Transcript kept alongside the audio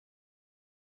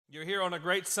You're here on a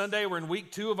great Sunday. We're in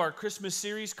week 2 of our Christmas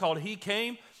series called He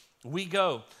Came, We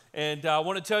Go. And I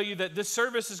want to tell you that this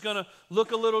service is going to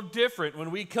look a little different.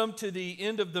 When we come to the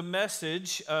end of the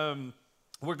message,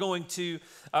 we're going to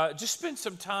just spend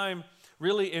some time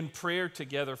really in prayer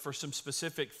together for some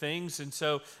specific things. And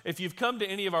so if you've come to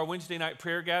any of our Wednesday night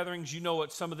prayer gatherings, you know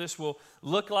what some of this will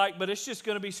look like. But it's just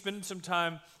going to be spending some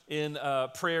time in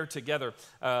prayer together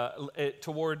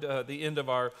toward the end of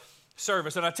our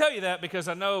service. And I tell you that because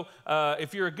I know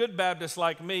if you're a good Baptist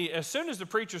like me, as soon as the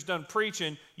preacher's done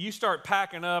preaching, you start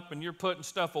packing up and you're putting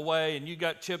stuff away and you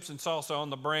got chips and salsa on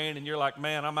the brain and you're like,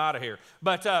 man, I'm out of here.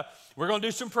 But we're going to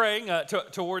do some praying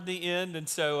toward the end. And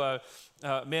so,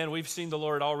 man, we've seen the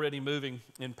Lord already moving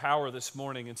in power this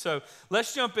morning. And so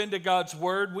let's jump into God's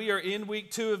Word. We are in week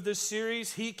 2 of this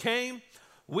series. He came,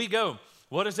 we go.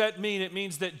 What does that mean? It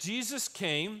means that Jesus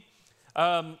came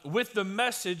with the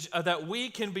message that we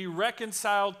can be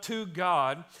reconciled to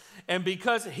God. And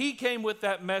because He came with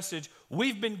that message,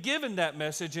 we've been given that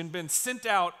message and been sent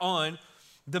out on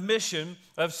the mission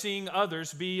of seeing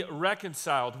others be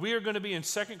reconciled. We are going to be in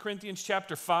 2 Corinthians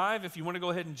chapter 5, if you want to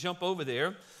go ahead and jump over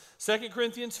there. 2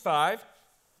 Corinthians 5.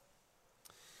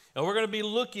 And we're going to be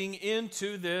looking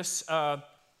into this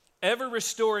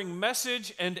ever-restoring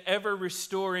message and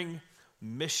ever-restoring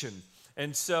mission.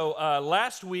 And so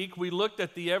last week we looked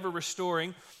at the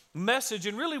ever-restoring message,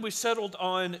 and really we settled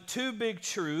on 2 big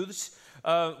truths,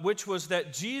 which was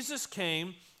that Jesus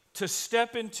came to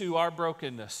step into our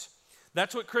brokenness.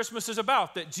 That's what Christmas is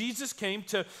about, that Jesus came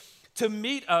to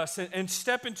meet us and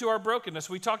step into our brokenness.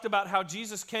 We talked about how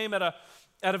Jesus came at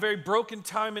a very broken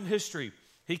time in history.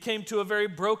 He came to a very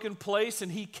broken place,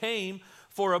 and He came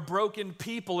for a broken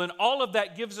people. And all of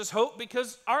that gives us hope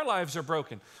because our lives are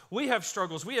broken. We have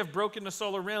struggles. We have brokenness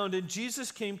all around. And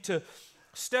Jesus came to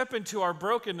step into our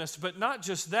brokenness. But not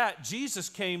just that, Jesus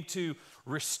came to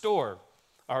restore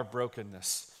our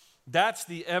brokenness. That's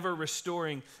the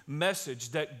ever-restoring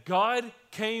message, that God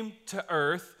came to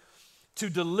earth to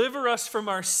deliver us from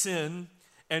our sin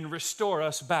and restore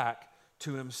us back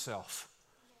to Himself.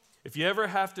 If you ever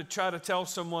have to try to tell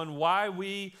someone why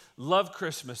we love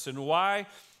Christmas and why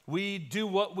we do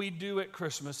what we do at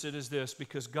Christmas, it is this: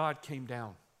 because God came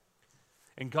down.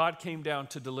 And God came down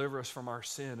to deliver us from our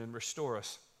sin and restore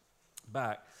us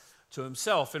back to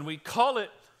Himself. And we call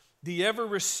it the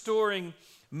ever-restoring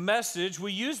message.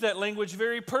 We use that language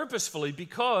very purposefully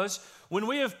because when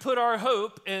we have put our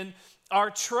hope and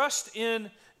our trust in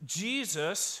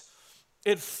Jesus,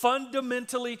 it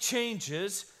fundamentally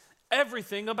changes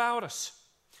everything about us.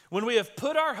 When we have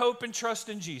put our hope and trust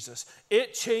in Jesus,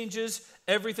 it changes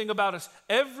everything about us.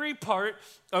 Every part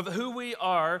of who we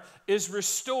are is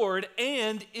restored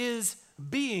and is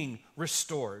being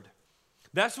restored.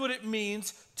 That's what it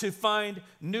means to find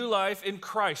new life in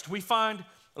Christ. We find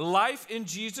life in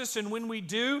Jesus, and when we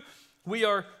do, we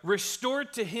are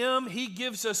restored to Him. He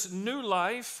gives us new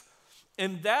life,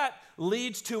 and that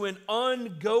leads to an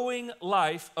ongoing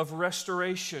life of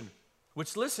restoration,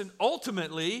 which, listen,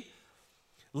 ultimately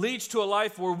leads to a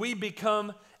life where we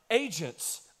become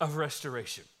agents of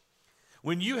restoration.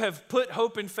 When you have put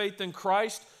hope and faith in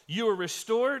Christ, you are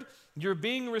restored, you're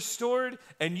being restored,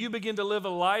 and you begin to live a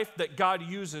life that God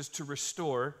uses to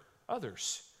restore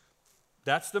others.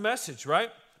 That's the message,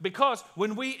 right? Because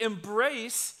when we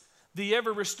embrace the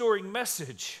ever-restoring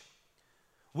message,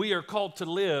 we are called to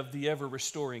live the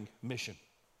ever-restoring mission.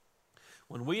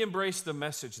 When we embrace the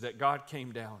message that God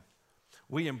came down,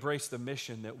 we embrace the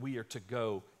mission that we are to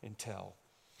go and tell.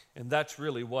 And that's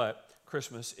really what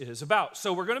Christmas is about.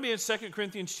 So we're going to be in 2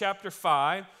 Corinthians chapter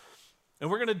 5, and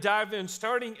we're going to dive in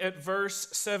starting at verse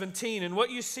 17. And what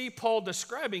you see Paul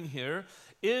describing here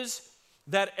is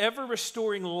that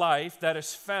ever-restoring life that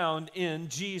is found in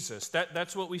Jesus.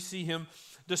 That's what we see him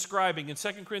describing. In 2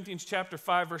 Corinthians chapter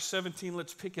 5, verse 17,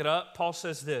 let's pick it up. Paul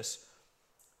says this: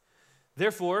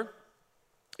 "Therefore,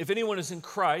 if anyone is in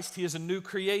Christ, he is a new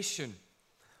creation.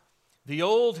 The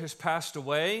old has passed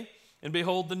away, and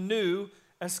behold, the new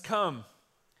has come."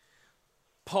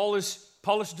 Paul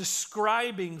is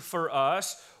describing for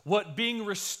us what being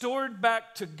restored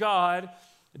back to God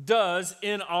does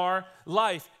in our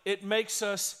life. It makes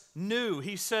us new.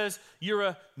 He says, you're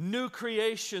a new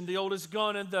creation. The old is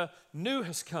gone and the new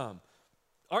has come.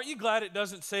 Aren't you glad it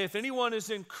doesn't say if anyone is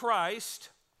in Christ,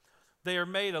 they are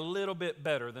made a little bit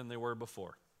better than they were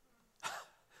before?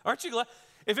 Aren't you glad?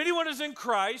 If anyone is in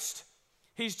Christ,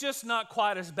 he's just not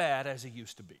quite as bad as he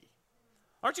used to be.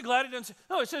 Aren't you glad it doesn't say?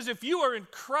 No, it says if you are in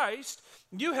Christ,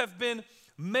 you have been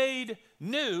made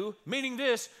new, meaning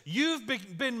this: you've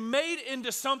been made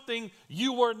into something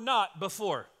you were not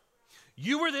before.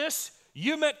 You were this,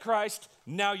 you met Christ,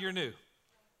 now you're new.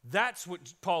 That's what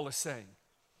Paul is saying.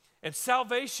 And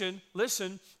salvation,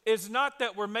 listen, is not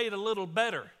that we're made a little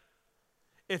better.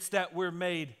 It's that we're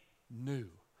made new.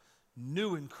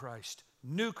 New in Christ.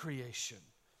 New creation.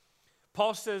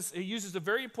 Paul says, he uses a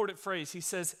very important phrase. He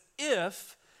says,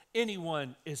 if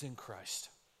anyone is in Christ.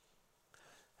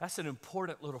 That's an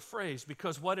important little phrase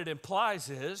because what it implies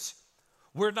is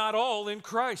we're not all in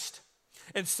Christ.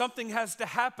 And something has to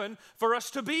happen for us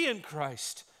to be in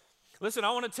Christ. Listen,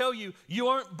 I want to tell you, you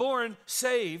aren't born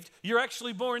saved. You're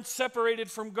actually born separated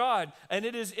from God. And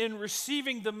it is in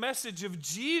receiving the message of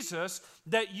Jesus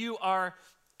that you are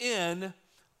in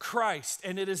Christ.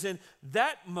 And it is in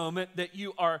that moment that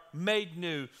you are made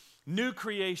new. New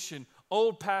creation,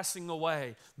 old passing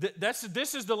away.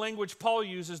 This is the language Paul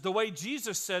uses. The way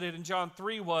Jesus said it in John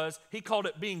 3 was, he called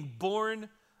it being born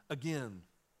again.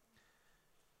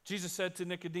 Jesus said to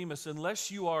Nicodemus, unless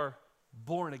you are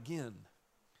born again,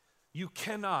 you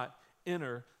cannot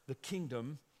enter the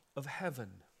kingdom of heaven.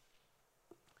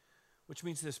 Which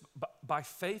means this, by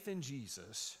faith in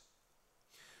Jesus,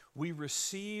 we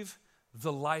receive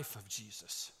the life of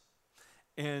Jesus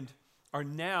and are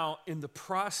now in the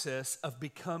process of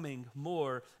becoming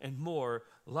more and more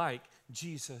like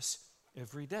Jesus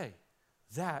every day.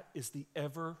 That is the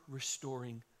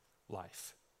ever-restoring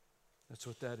life. That's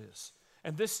what that is.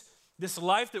 And this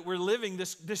life that we're living,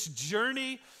 this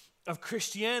journey of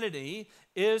Christianity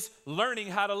is learning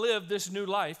how to live this new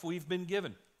life we've been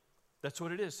given. That's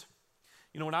what it is.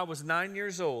 You know, when I was 9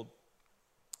 years old,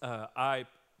 I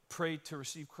prayed to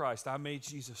receive Christ. I made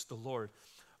Jesus the Lord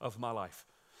of my life.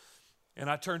 And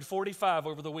I turned 45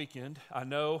 over the weekend. I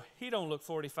know he don't look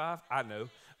 45. I know.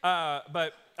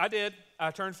 But I did. I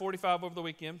turned 45 over the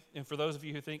weekend. And for those of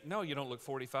you who think, no, you don't look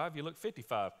 45, you look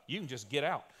 55. You can just get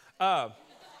out.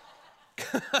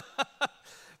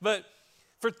 But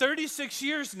for 36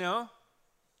 years now,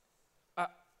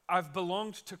 I've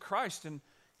belonged to Christ, and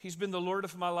he's been the Lord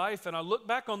of my life. And I look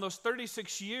back on those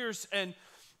 36 years, and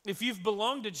if you've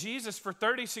belonged to Jesus for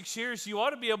 36 years, you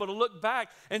ought to be able to look back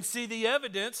and see the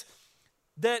evidence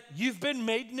that you've been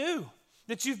made new,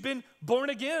 that you've been born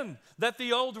again, that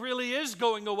the old really is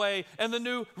going away and the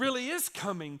new really is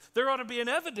coming. There ought to be an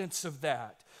evidence of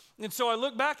that. And so I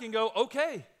look back and go,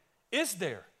 okay, is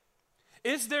there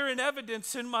an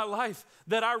evidence in my life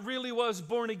that I really was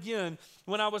born again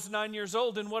when I was 9 years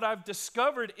old? And what I've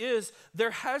discovered is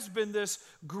there has been this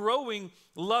growing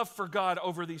love for God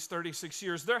over these 36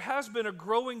 years. There has been a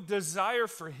growing desire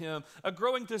for him, a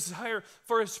growing desire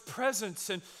for his presence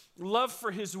and love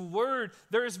for his word.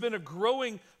 There has been a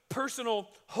growing personal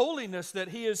holiness that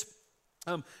he has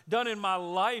done in my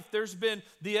life. There's been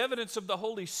the evidence of the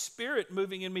Holy Spirit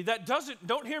moving in me.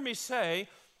 Don't hear me say,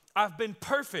 I've been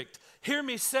perfect. Hear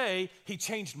me say, he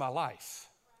changed my life.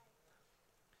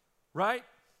 Right?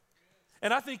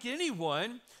 And I think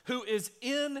anyone who is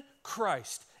in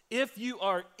Christ, if you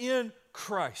are in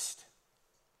Christ,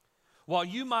 while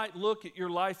you might look at your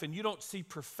life and you don't see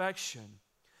perfection,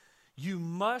 you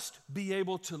must be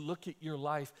able to look at your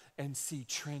life and see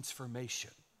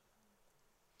transformation.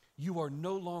 You are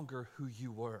no longer who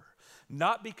you were,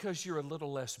 not because you're a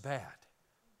little less bad,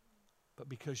 but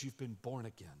because you've been born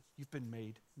again. You've been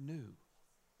made new.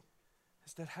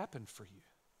 Has that happened for you?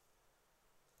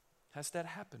 Has that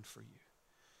happened for you?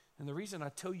 And the reason I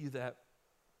tell you that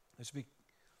is the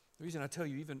reason I tell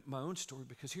you even my own story,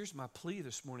 because here's my plea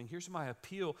this morning. Here's my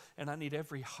appeal, and I need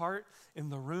every heart in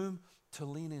the room to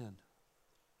lean in.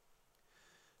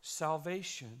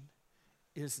 Salvation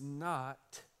is not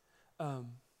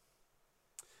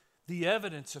the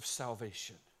evidence of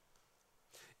salvation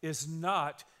is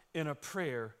not in a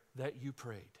prayer that you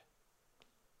prayed.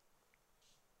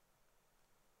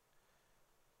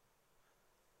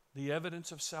 The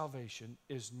evidence of salvation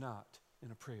is not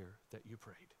in a prayer that you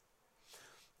prayed.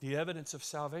 The evidence of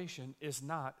salvation is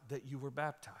not that you were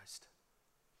baptized.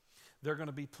 There are going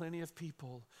to be plenty of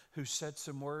people who said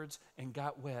some words and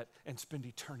got wet and spend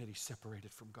eternity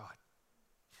separated from God.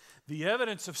 The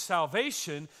evidence of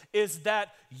salvation is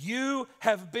that you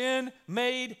have been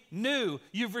made new.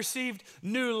 You've received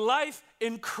new life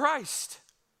in Christ.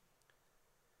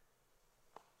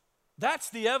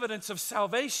 That's the evidence of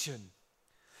salvation.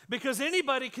 Because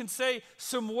anybody can say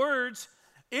some words,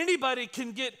 anybody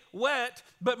can get wet,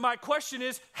 but my question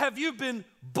is, have you been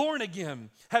born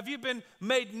again? Have you been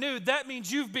made new? That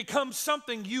means you've become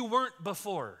something you weren't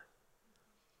before.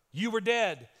 You were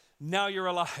dead, now you're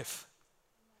alive.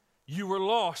 You were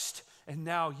lost, and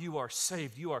now you are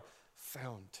saved. You are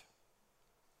found.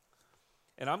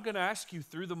 And I'm going to ask you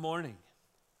through the morning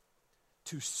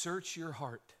to search your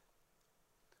heart.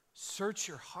 Search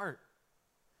your heart.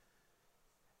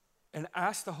 And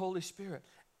ask the Holy Spirit,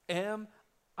 am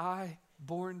I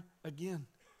born again?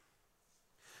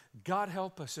 God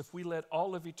help us if we let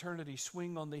all of eternity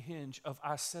swing on the hinge of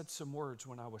I said some words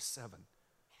when I was 7.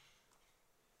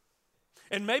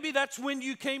 And maybe that's when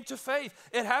you came to faith.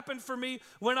 It happened for me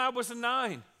when I was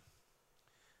 9.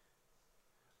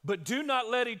 But do not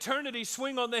let eternity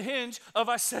swing on the hinge of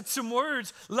I said some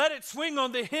words. Let it swing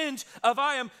on the hinge of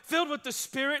I am filled with the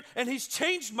Spirit and He's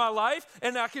changed my life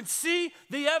and I can see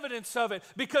the evidence of it.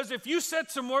 Because if you said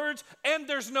some words and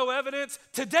there's no evidence,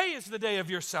 today is the day of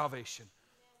your salvation.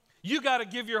 You got to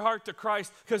give your heart to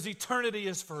Christ because eternity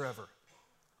is forever.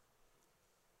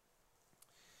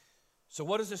 So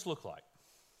what does this look like?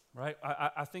 Right?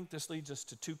 I think this leads us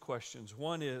to 2 questions.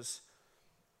 One is,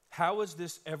 how is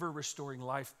this ever-restoring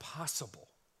life possible?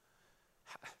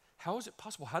 How is it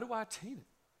possible? How do I attain it?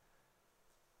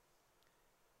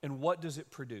 And what does it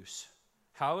produce?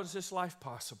 How is this life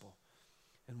possible?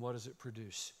 And what does it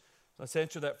produce? Let's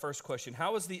answer that first question.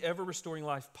 How is the ever-restoring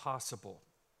life possible?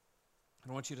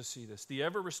 I want you to see this. The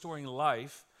ever-restoring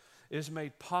life is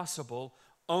made possible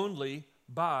only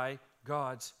by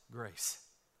God's grace.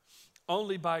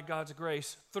 Only by God's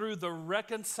grace through the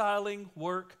reconciling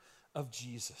work of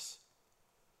Jesus.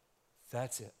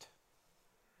 That's it.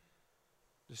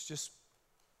 Let's just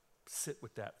sit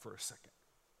with that for a second.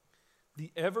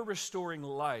 The ever-restoring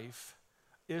life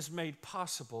is made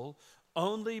possible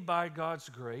only by God's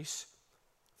grace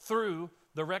through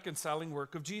the reconciling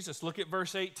work of Jesus. Look at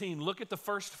verse 18. Look at the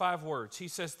first 5 words. He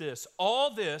says this,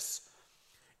 all this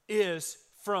is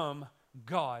from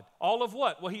God. All of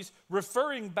what? Well, he's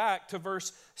referring back to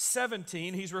verse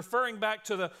 17. He's referring back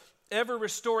to the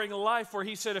ever-restoring life where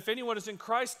he said, if anyone is in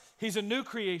Christ, he's a new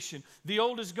creation. The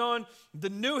old is gone, the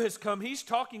new has come. He's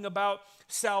talking about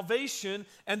salvation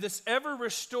and this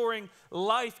ever-restoring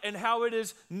life and how it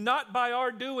is not by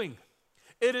our doing.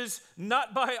 It is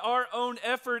not by our own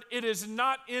effort. It is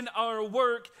not in our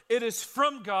work. It is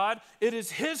from God. It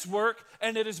is His work,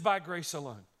 and it is by grace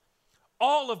alone.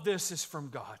 All of this is from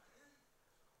God.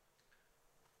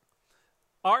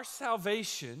 Our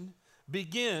salvation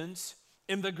begins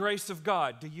in the grace of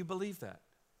God. Do you believe that?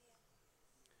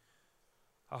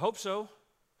 I hope so.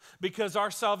 Because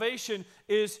our salvation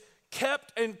is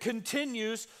kept and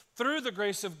continues through the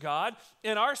grace of God,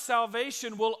 and our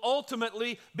salvation will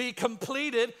ultimately be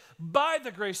completed by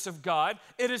the grace of God.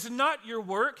 It is not your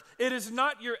work. It is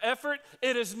not your effort.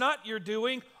 It is not your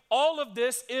doing. All of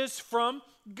this is from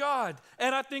God.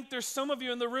 And I think there's some of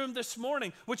you in the room this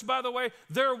morning, which, by the way,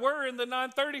 there were in the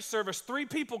 9:30 service. 3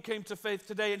 people came to faith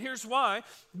today, and here's why.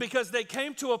 Because they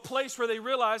came to a place where they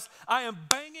realized, I am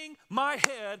banging my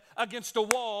head against a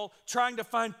wall trying to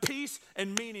find peace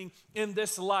and meaning in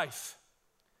this life.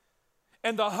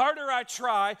 And the harder I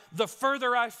try, the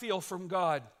further I feel from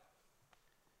God. Do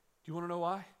you want to know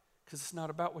why? Because it's not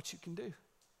about what you can do.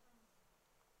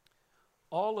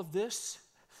 All of this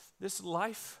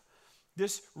life,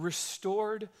 this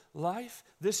restored life,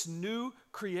 this new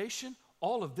creation,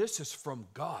 all of this is from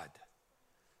God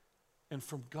and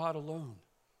from God alone.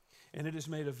 And it is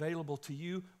made available to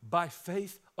you by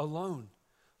faith alone,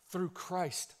 through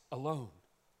Christ alone.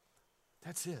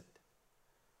 That's it.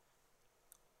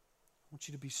 I want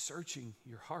you to be searching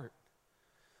your heart.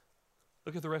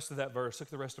 Look at the rest of that verse. Look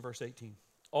at the rest of verse 18.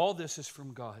 All this is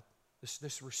from God,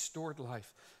 this restored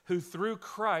life, who through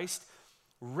Christ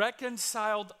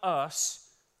reconciled us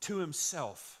to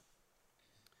Himself.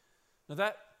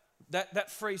 Now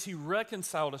that phrase, He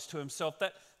reconciled us to Himself,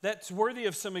 that's worthy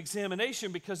of some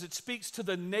examination because it speaks to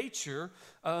the nature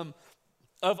of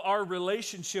our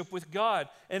relationship with God.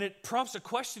 And it prompts a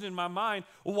question in my mind.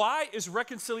 Why is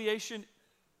reconciliation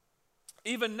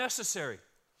even necessary?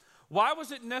 Why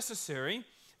was it necessary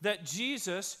that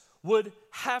Jesus would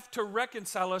have to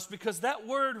reconcile us? Because that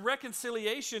word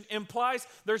reconciliation implies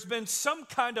there's been some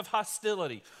kind of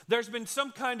hostility. There's been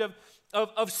some kind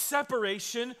of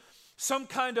separation, some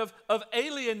kind of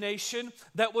alienation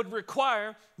that would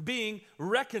require being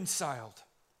reconciled.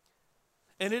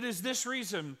 And it is this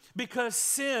reason, because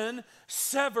sin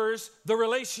severs the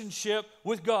relationship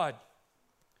with God.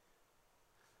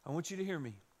 I want you to hear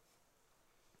me.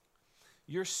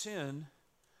 Your sin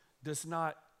does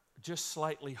not just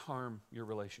slightly harm your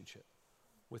relationship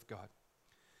with God.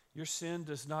 Your sin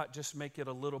does not just make it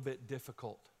a little bit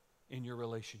difficult in your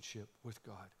relationship with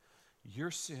God.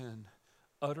 Your sin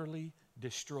utterly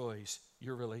destroys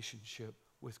your relationship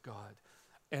with God.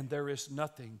 And there is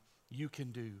nothing you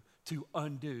can do to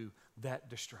undo that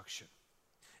destruction.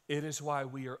 It is why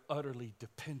we are utterly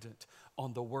dependent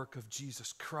on the work of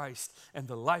Jesus Christ and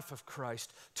the life of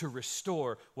Christ to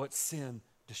restore what sin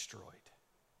destroyed.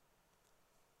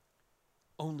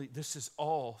 Only this is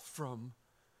all from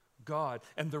God.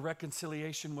 And the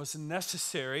reconciliation was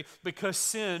necessary because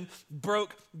sin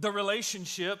broke the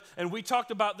relationship. And we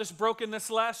talked about this brokenness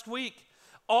last week.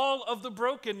 All of the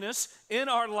brokenness in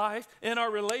our life, in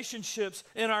our relationships,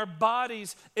 in our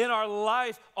bodies, in our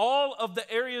life, all of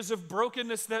the areas of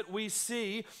brokenness that we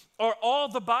see are all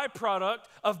the byproduct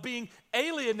of being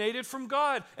alienated from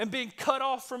God and being cut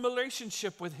off from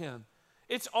relationship with Him.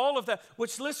 It's all of that,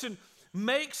 which, listen,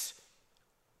 makes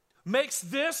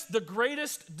this the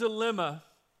greatest dilemma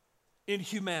in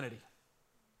humanity.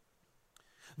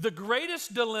 The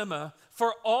greatest dilemma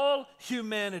for all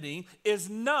humanity is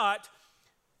not,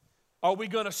 are we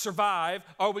going to survive?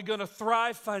 Are we going to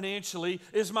thrive financially?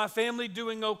 Is my family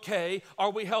doing okay? Are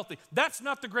we healthy? That's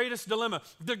not the greatest dilemma.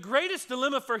 The greatest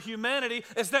dilemma for humanity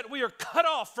is that we are cut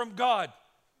off from God,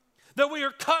 that we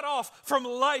are cut off from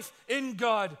life in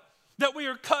God, that we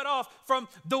are cut off from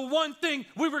the one thing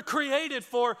we were created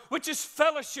for, which is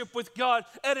fellowship with God.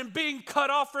 And in being cut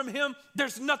off from Him,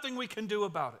 there's nothing we can do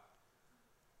about it.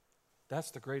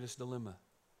 That's the greatest dilemma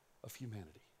of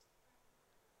humanity.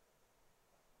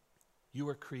 You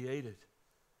were created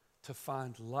to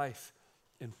find life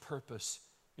and purpose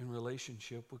in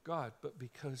relationship with God. But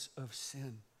because of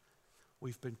sin,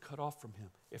 we've been cut off from Him.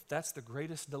 If that's the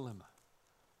greatest dilemma,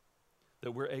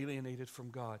 that we're alienated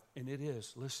from God, and it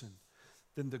is, listen,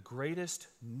 then the greatest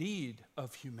need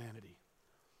of humanity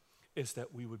is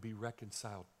that we would be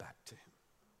reconciled back to Him.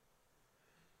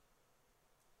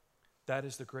 That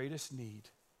is the greatest need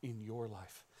in your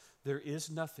life. There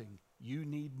is nothing you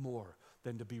need more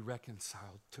than to be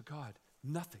reconciled to God.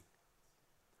 Nothing.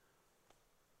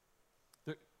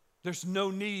 There's no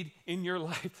need in your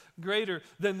life greater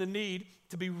than the need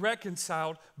to be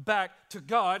reconciled back to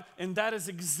God, and that is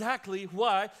exactly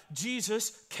why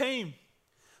Jesus came.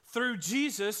 Through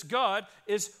Jesus, God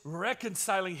is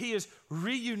reconciling. He is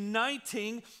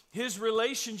reuniting His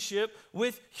relationship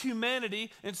with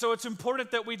humanity, and so it's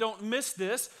important that we don't miss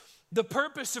this. The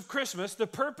purpose of Christmas, the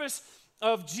purpose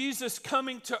of Jesus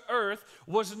coming to earth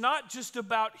was not just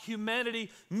about humanity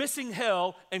missing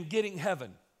hell and getting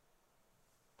heaven.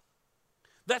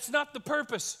 That's not the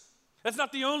purpose. That's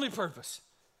not the only purpose.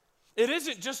 It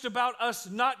isn't just about us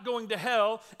not going to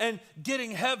hell and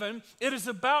getting heaven. It is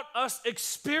about us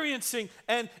experiencing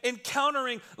and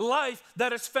encountering life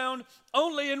that is found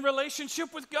only in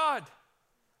relationship with God.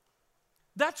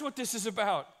 That's what this is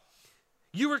about.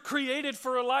 You were created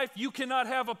for a life you cannot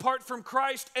have apart from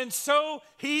Christ, and so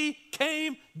He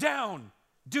came down.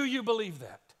 Do you believe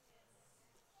that?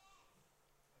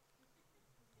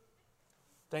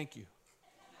 Thank you.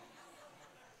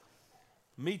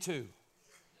 Me too.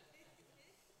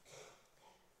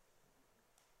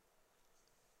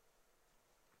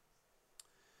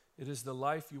 It is the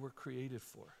life you were created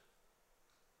for.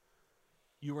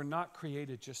 You were not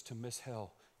created just to miss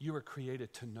hell. You were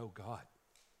created to know God.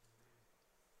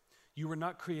 You were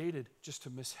not created just to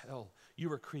miss hell. You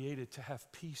were created to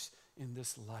have peace in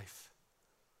this life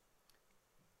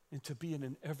and to be in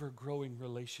an ever-growing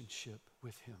relationship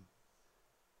with Him.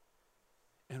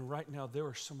 And right now, there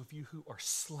are some of you who are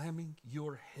slamming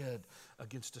your head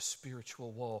against a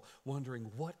spiritual wall, wondering,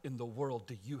 what in the world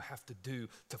do you have to do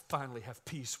to finally have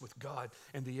peace with God?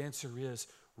 And the answer is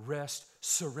rest,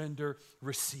 surrender,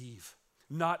 receive.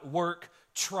 Not work,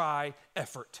 try,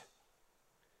 effort.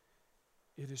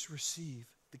 It is receive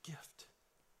the gift.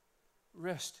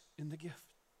 Rest in the gift.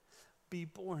 Be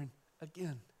born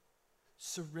again.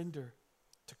 Surrender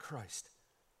to Christ.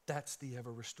 That's the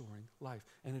ever-restoring life.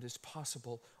 And it is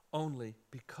possible only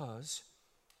because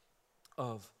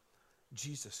of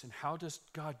Jesus. And how does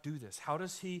God do this? How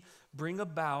does He bring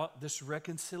about this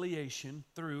reconciliation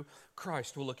through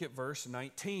Christ? We'll look at verse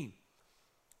 19.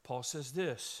 Paul says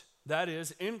this, that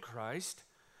is, in Christ,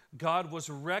 God was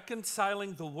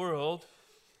reconciling the world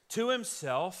to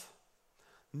Himself,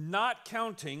 not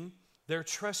counting their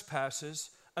trespasses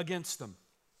against them.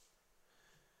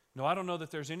 No, I don't know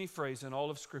that there's any phrase in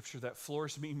all of Scripture that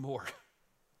floors me more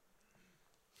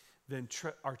than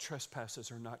our trespasses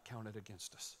are not counted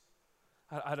against us.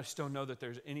 I just don't know that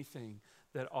there's anything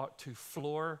that ought to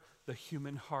floor the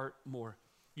human heart more.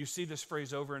 You see this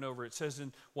phrase over and over. It says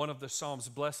in one of the Psalms,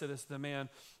 blessed is the man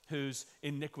whose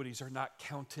iniquities are not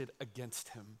counted against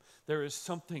him. There is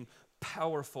something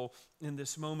powerful in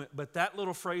this moment. But that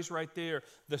little phrase right there,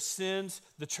 the sins,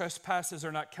 the trespasses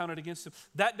are not counted against them,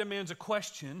 that demands a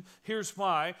question. Here's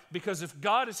why. Because if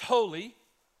God is holy,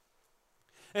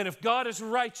 and if God is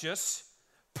righteous,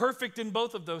 perfect in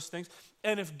both of those things,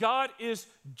 and if God is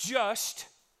just,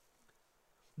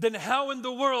 then how in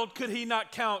the world could He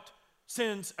not count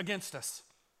sins against us?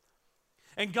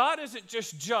 And God isn't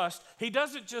just. He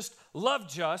doesn't just love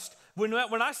just. When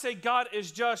I say God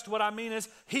is just, what I mean is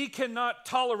he cannot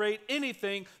tolerate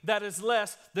anything that is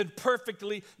less than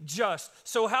perfectly just.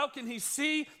 So how can he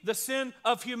see the sin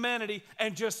of humanity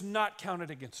and just not count it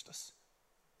against us?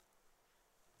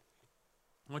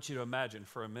 I want you to imagine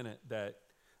for a minute that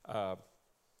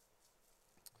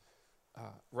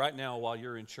right now while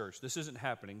you're in church, this isn't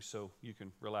happening, so you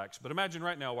can relax, but imagine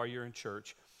right now while you're in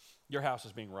church, your house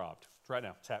is being robbed. Right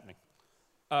now, it's happening.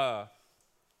 And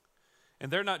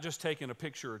they're not just taking a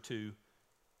picture or two.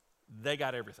 They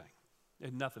got everything.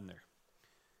 There's nothing there.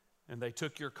 And they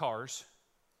took your cars,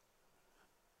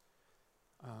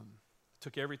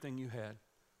 took everything you had,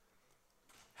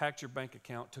 hacked your bank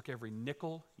account, took every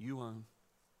nickel you own.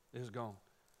 It is gone.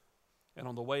 And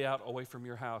on the way out, away from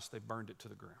your house, they burned it to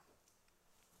the ground.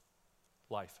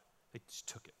 Life. They just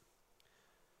took it.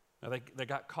 Now, they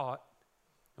got caught.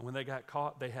 And when they got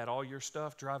caught, they had all your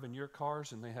stuff driving your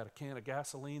cars, and they had a can of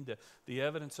gasoline. The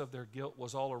evidence of their guilt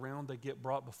was all around. They get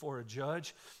brought before a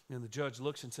judge, and the judge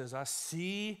looks and says, I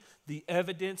see the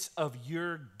evidence of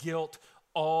your guilt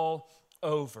all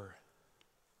over.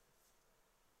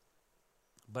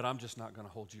 But I'm just not going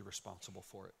to hold you responsible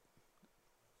for it.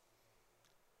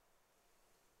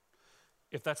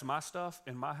 If that's my stuff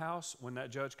in my house, when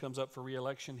that judge comes up for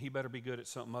re-election, he better be good at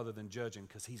something other than judging,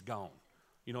 because he's gone.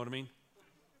 You know what I mean?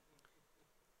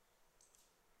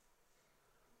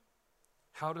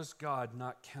 How does God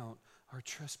not count our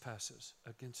trespasses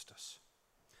against us?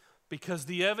 Because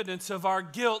the evidence of our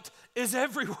guilt is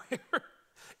everywhere.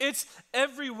 It's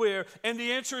everywhere. And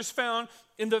the answer is found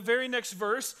in the very next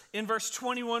verse, in verse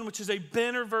 21, which is a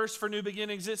banner verse for new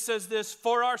beginnings. It says this,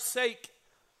 for our sake,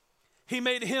 he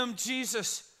made him,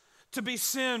 Jesus, to be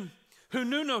sin, who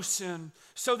knew no sin,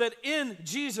 so that in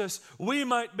Jesus we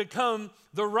might become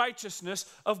the righteousness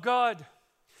of God.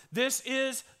 This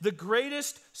is the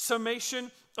greatest summation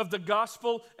of the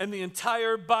gospel and the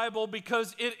entire Bible,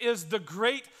 because it is the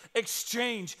great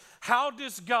exchange. How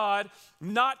does God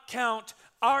not count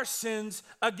our sins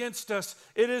against us?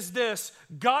 It is this: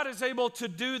 God is able to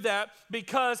do that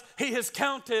because he has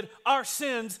counted our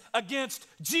sins against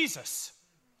Jesus.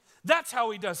 That's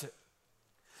how he does it.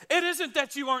 It isn't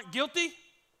that you aren't guilty.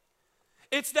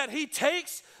 It's that he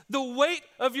takes the weight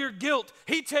of your guilt.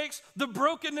 He takes the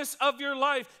brokenness of your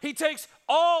life. He takes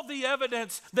all the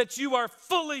evidence that you are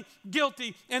fully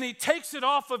guilty, and he takes it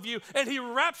off of you, and he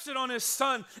wraps it on his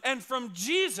son. And from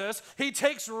Jesus, he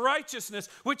takes righteousness,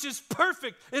 which is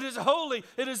perfect. It is holy.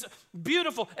 It is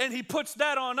beautiful. And he puts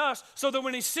that on us so that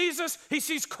when he sees us, he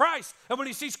sees Christ. And when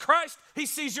he sees Christ, he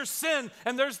sees your sin.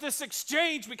 And there's this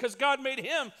exchange because God made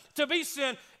him to be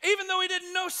sin, even though he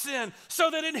didn't know sin, so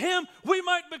that in him we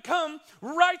might become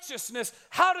righteousness.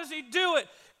 How does he do it?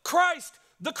 Christ,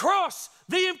 the cross,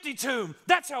 the empty tomb.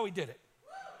 That's how he did it.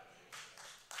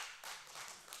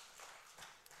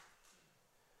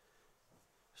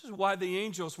 This is why the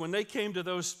angels, when they came to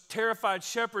those terrified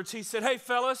shepherds, he said, hey,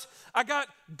 fellas, I got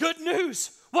good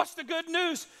news. What's the good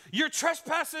news? Your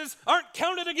trespasses aren't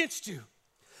counted against you.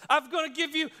 I'm going to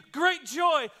give you great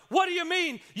joy. What do you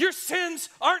mean? Your sins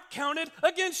aren't counted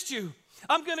against you.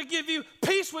 I'm going to give you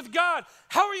peace with God.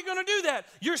 How are you going to do that?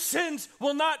 Your sins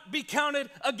will not be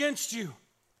counted against you.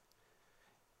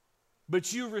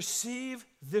 But you receive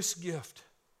this gift,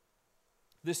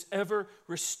 this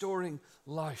ever-restoring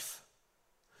life,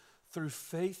 through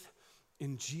faith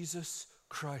in Jesus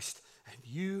Christ. And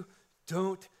you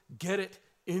don't get it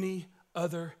any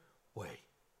other way.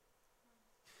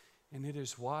 And it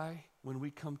is why when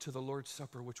we come to the Lord's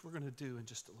Supper, which we're going to do in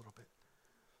just a little bit,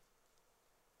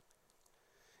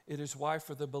 it is why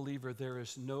for the believer there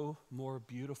is no more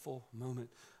beautiful moment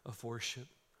of worship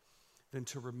than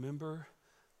to remember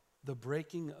the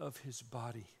breaking of his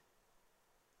body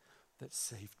that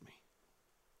saved me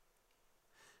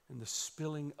and the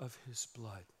spilling of his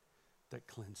blood that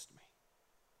cleansed me.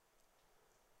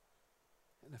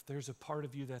 And if there's a part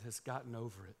of you that has gotten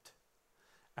over it,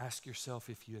 ask yourself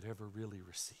if you had ever really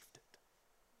received it.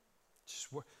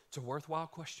 It's a worthwhile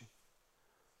question.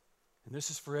 And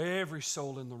this is for every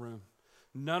soul in the room.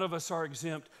 None of us are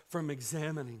exempt from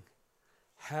examining,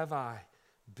 have I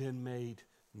been made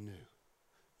new?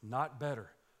 Not better,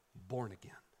 born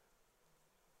again.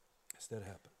 Has that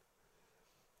happened?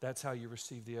 That's how you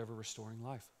receive the ever-restoring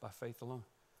life, by faith alone,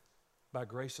 by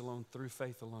grace alone, through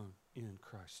faith alone, in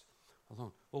Christ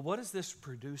alone. Well, what does this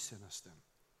produce in us then?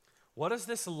 What does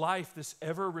this life, this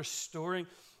ever-restoring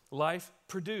life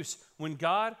produce? When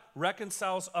God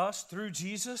reconciles us through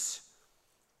Jesus,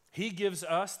 he gives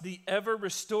us the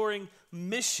ever-restoring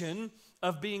mission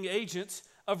of being agents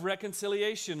of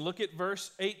reconciliation. Look at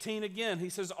verse 18 again. He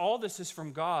says, all this is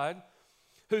from God,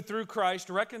 who through Christ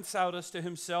reconciled us to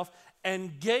himself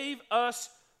and gave us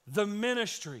the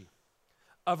ministry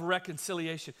of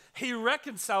reconciliation. He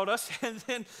reconciled us and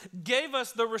then gave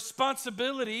us the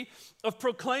responsibility of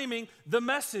proclaiming the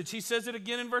message. He says it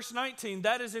again in verse 19.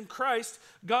 That is, in Christ,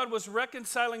 God was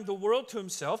reconciling the world to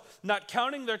himself, not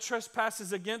counting their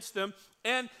trespasses against them,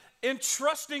 and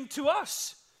entrusting to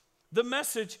us the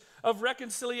message of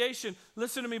reconciliation.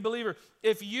 Listen to me, believer.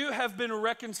 If you have been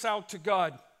reconciled to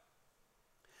God,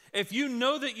 if you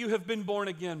know that you have been born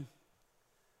again,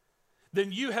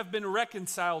 then you have been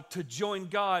reconciled to join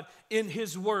God in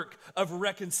his work of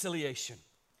reconciliation.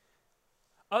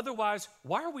 Otherwise,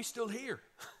 why are we still here?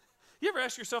 You ever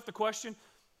ask yourself the question,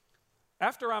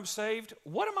 after I'm saved,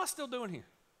 what am I still doing here?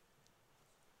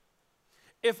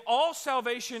 If all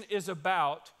salvation is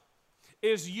about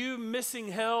is you missing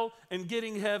hell and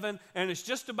getting heaven, and it's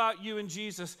just about you and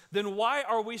Jesus, then why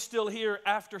are we still here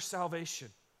after salvation?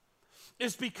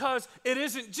 It's because it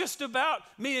isn't just about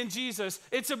me and Jesus.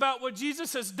 It's about what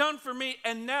Jesus has done for me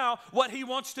and now what he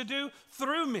wants to do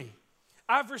through me.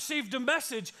 I've received a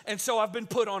message, and so I've been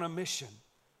put on a mission.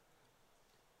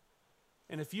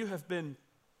 And if you have been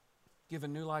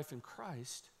given new life in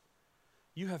Christ,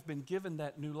 you have been given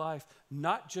that new life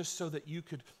not just so that you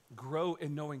could grow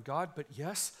in knowing God, but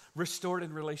yes, restored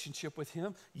in relationship with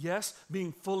him. Yes,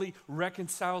 being fully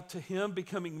reconciled to him,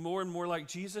 becoming more and more like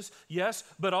Jesus. Yes,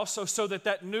 but also so that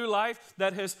that new life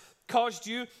that has caused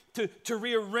you to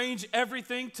rearrange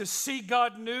everything, to see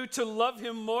God new, to love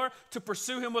him more, to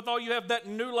pursue him with all you have, that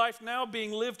new life now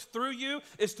being lived through you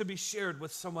is to be shared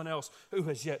with someone else who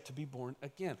has yet to be born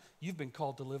again. You've been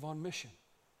called to live on mission.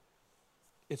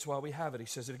 It's why we have it. He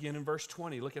says it again in verse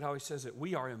 20. Look at how he says it.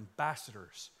 We are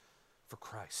ambassadors for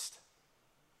Christ.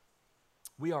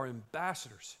 We are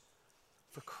ambassadors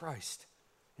for Christ.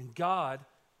 And God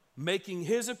making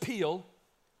his appeal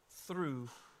through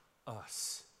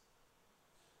us.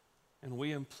 And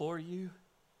we implore you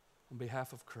on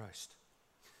behalf of Christ,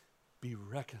 be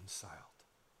reconciled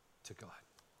to God.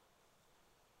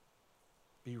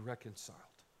 Be reconciled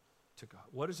to God.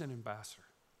 What is an ambassador?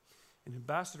 An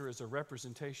ambassador is a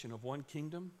representation of one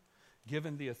kingdom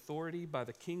given the authority by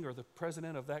the king or the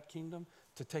president of that kingdom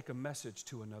to take a message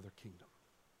to another kingdom.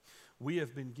 We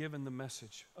have been given the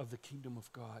message of the kingdom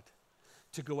of God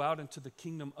to go out into the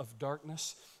kingdom of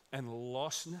darkness and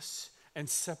lostness and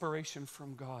separation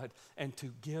from God, and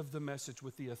to give the message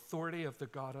with the authority of the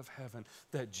God of heaven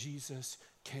that Jesus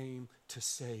came to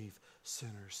save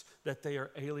sinners, that they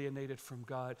are alienated from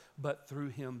God, but through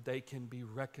him they can be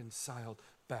reconciled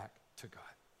back to God.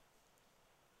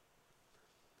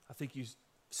 I think you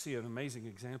see an amazing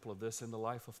example of this in the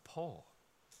life of Paul.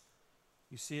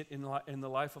 You see it in the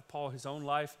life of Paul. His own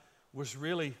life was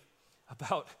really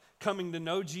about coming to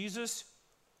know Jesus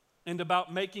and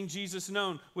about making Jesus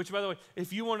known, which, by the way,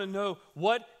 if you want to know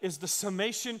what is the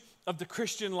summation of the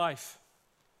Christian life,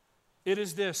 it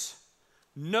is this: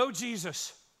 know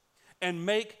Jesus and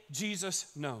make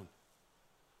Jesus known.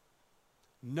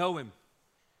 Know him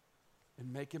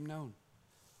and make him known.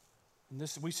 And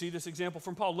this, we see this example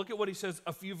from Paul. Look at what he says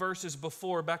a few verses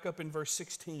before, back up in verse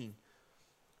 16.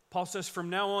 Paul says,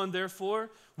 from now on, therefore,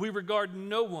 we regard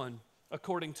no one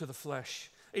according to the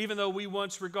flesh. Even though we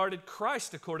once regarded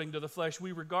Christ according to the flesh,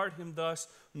 we regard him thus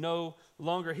no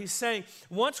longer. He's saying,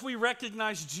 once we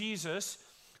recognize Jesus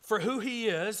for who he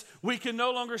is, we can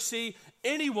no longer see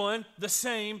anyone the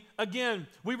same again.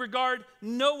 We regard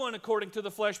no one according to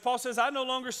the flesh. Paul says, I no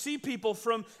longer see people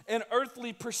from an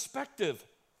earthly perspective.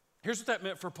 Here's what that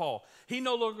meant for Paul. He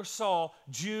no longer saw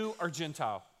Jew or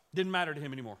Gentile. Didn't matter to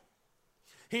him anymore.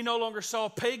 He no longer saw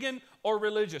pagan or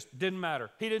religious. Didn't matter.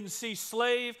 He didn't see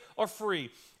slave or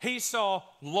free. He saw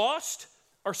lost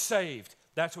or saved.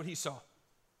 That's what he saw.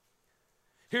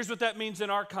 Here's what that means in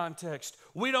our context.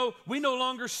 We no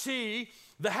longer see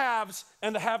the haves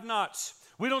and the have-nots.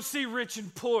 We don't see rich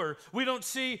and poor. We don't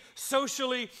see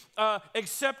socially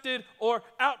accepted or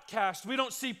outcast. We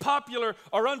don't see popular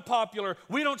or unpopular.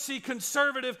 We don't see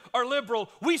conservative or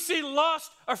liberal. We see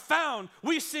lost or found.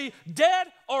 We see dead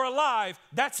or alive.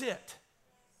 That's it.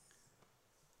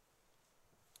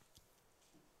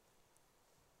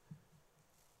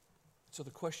 So the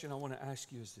question I want to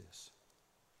ask you is this: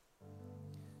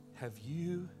 have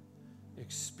you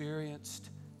experienced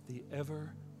the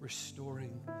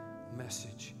ever-restoring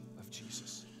message of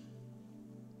Jesus?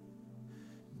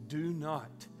 Do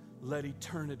not let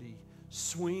eternity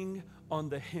swing on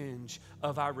the hinge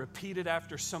of I repeated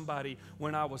after somebody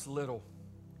when I was little,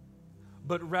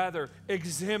 but rather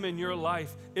examine your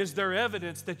life. Is there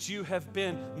evidence that you have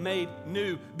been made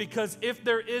new? Because if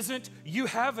there isn't, you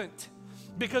haven't.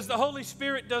 Because the Holy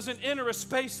Spirit doesn't enter a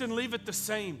space and leave it the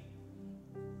same.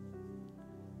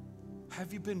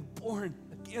 Have you been born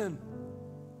again?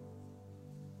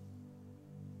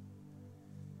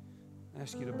 I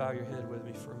ask you to bow your head with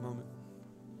me for a moment.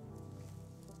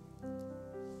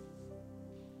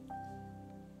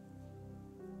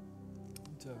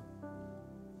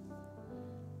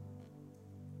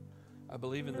 I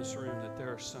believe in this room that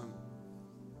there are some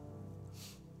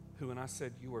who, when I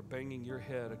said you were banging your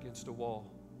head against a wall,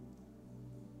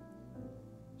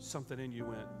 something in you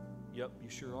went, yep, you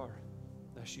sure are.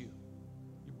 That's you.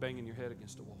 You're banging your head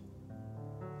against a wall.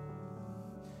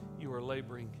 You are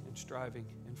laboring and striving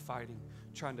and fighting,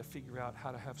 trying to figure out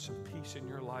how to have some peace in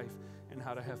your life and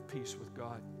how to have peace with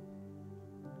God.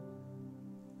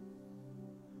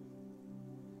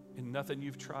 And nothing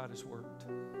you've tried has worked.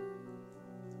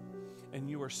 And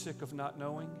you are sick of not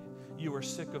knowing. You are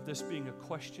sick of this being a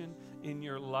question in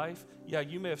your life. Yeah,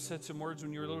 you may have said some words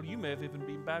when you were little. You may have even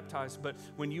been baptized. But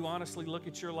when you honestly look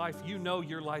at your life, you know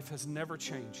your life has never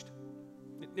changed.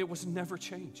 It was never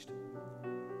changed.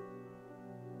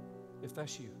 If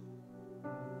that's you,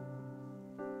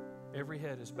 every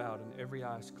head is bowed and every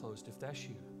eye is closed. If that's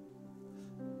you,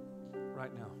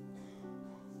 right now,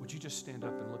 would you just stand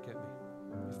up and look at me?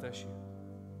 If that's you.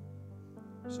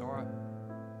 It's all right.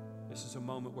 This is a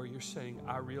moment where you're saying,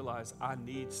 I realize I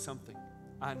need something.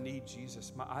 I need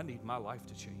Jesus. I need my life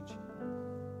to change.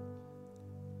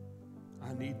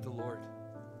 I need the Lord.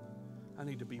 I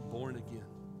need to be born again.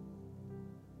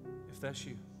 If that's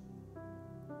you,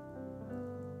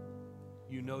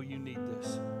 you know you need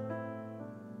this.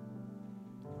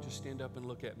 Just stand up and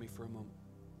look at me for a moment.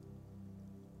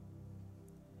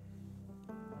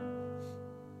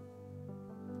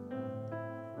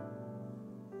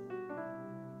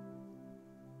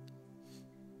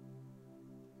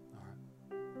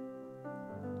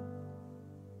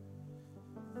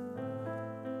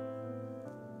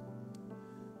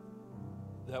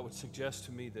 That would suggest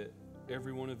to me that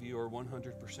every one of you are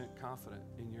 100% confident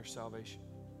in your salvation.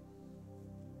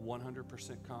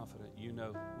 100% confident you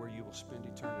know where you will spend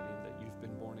eternity and that you've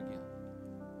been born again.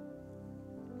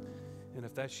 And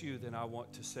if that's you, then I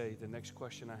want to say the next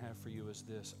question I have for you is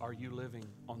this. Are you living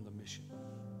on the mission?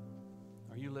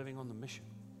 Are you living on the mission?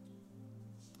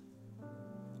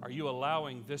 Are you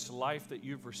allowing this life that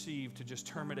you've received to just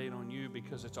terminate on you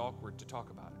because it's awkward to talk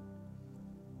about it?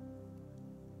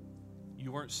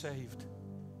 You weren't saved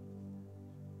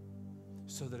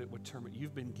so that it would terminate.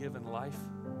 You've been given life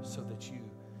so that you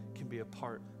can be a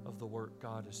part of the work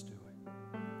God is doing.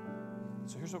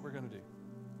 So here's what we're going to do.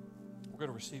 We're going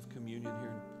to receive communion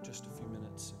here in just a few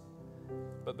minutes.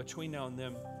 But between now and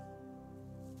then,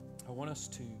 I want us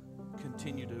to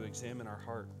continue to examine our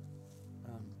heart.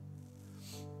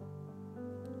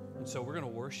 And so we're going to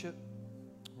worship.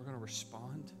 We're going to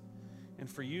respond. And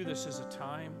for you, this is a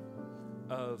time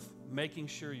of making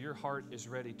sure your heart is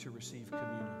ready to receive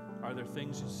communion. Are there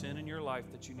things of sin in your life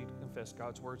that you need to confess?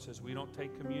 God's word says we don't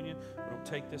take communion. We don't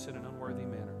take this in an unworthy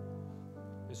manner.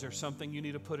 Is there something you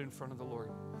need to put in front of the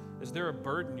Lord? Is there a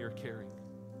burden you're carrying?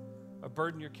 A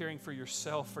burden you're carrying for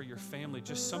yourself, for your family,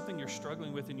 just something you're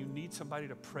struggling with and you need somebody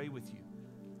to pray with you?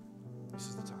 This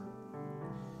is the time.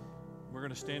 We're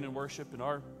going to stand and worship, and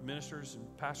our ministers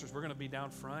and pastors, we're going to be down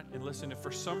front. And listen, if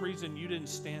for some reason you didn't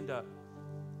stand up,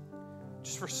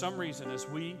 just for some reason,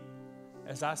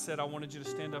 as I said, I wanted you to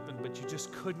stand up, but you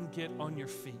just couldn't get on your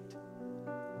feet.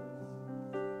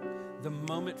 The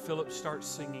moment Philip starts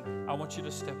singing, I want you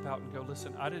to step out and go,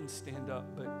 listen, I didn't stand up,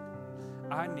 but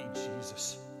I need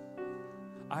Jesus.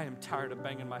 I am tired of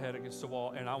banging my head against the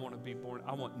wall, and I want to be born.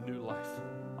 I want new life.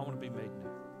 I want to be made new.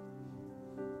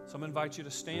 So I'm going to invite you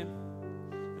to stand.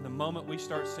 And the moment we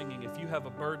start singing, if you have a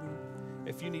burden,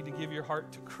 if you need to give your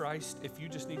heart to Christ, if you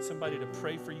just need somebody to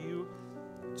pray for you,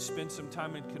 spend some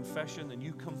time in confession, then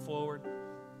you come forward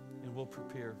and we'll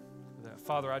prepare for that.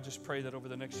 Father, I just pray that over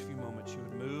the next few moments you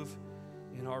would move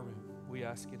in our room. We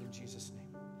ask it in Jesus' name.